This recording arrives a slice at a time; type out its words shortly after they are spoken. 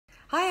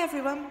Hi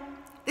everyone,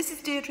 this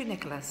is Deirdre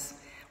Nicholas.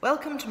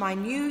 Welcome to my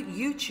new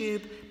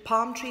YouTube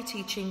Palm Tree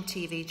Teaching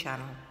TV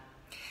channel.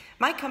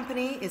 My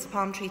company is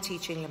Palm Tree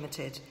Teaching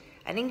Limited,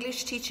 an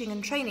English teaching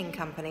and training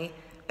company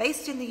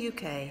based in the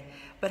UK,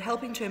 but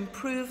helping to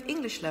improve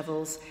English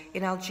levels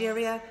in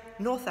Algeria,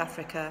 North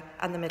Africa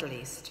and the Middle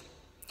East.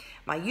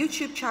 My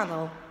YouTube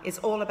channel is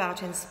all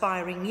about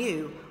inspiring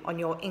you on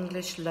your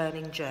English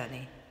learning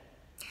journey.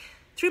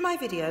 Through my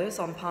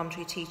videos on Palm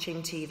Tree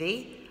Teaching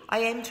TV, I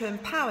aim to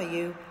empower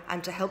you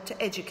and to help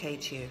to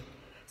educate you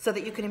so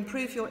that you can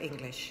improve your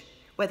English,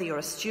 whether you're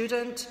a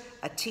student,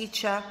 a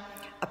teacher,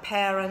 a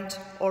parent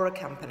or a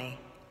company.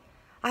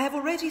 I have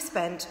already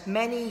spent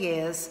many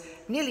years,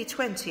 nearly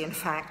 20 in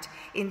fact,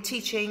 in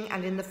teaching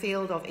and in the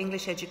field of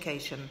English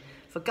education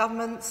for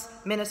governments,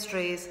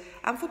 ministries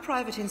and for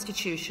private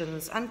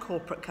institutions and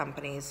corporate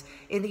companies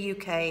in the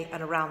UK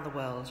and around the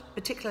world,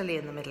 particularly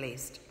in the Middle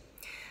East.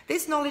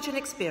 This knowledge and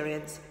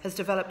experience has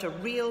developed a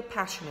real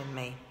passion in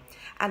me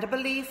and a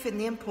belief in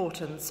the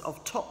importance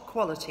of top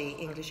quality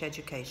English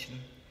education.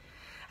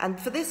 And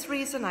for this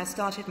reason, I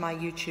started my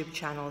YouTube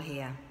channel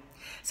here.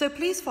 So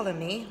please follow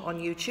me on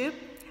YouTube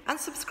and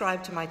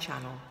subscribe to my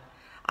channel.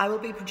 I will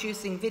be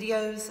producing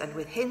videos and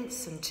with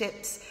hints and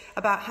tips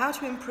about how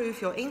to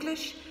improve your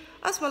English,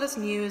 as well as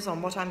news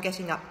on what I'm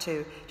getting up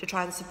to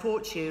try and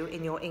support you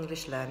in your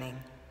English learning.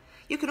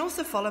 You can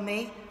also follow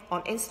me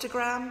on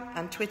Instagram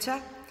and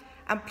Twitter,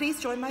 and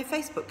please join my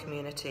Facebook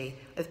community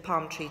with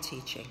Palm Tree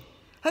Teaching.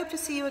 Hope to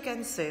see you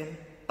again soon.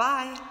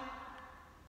 Bye.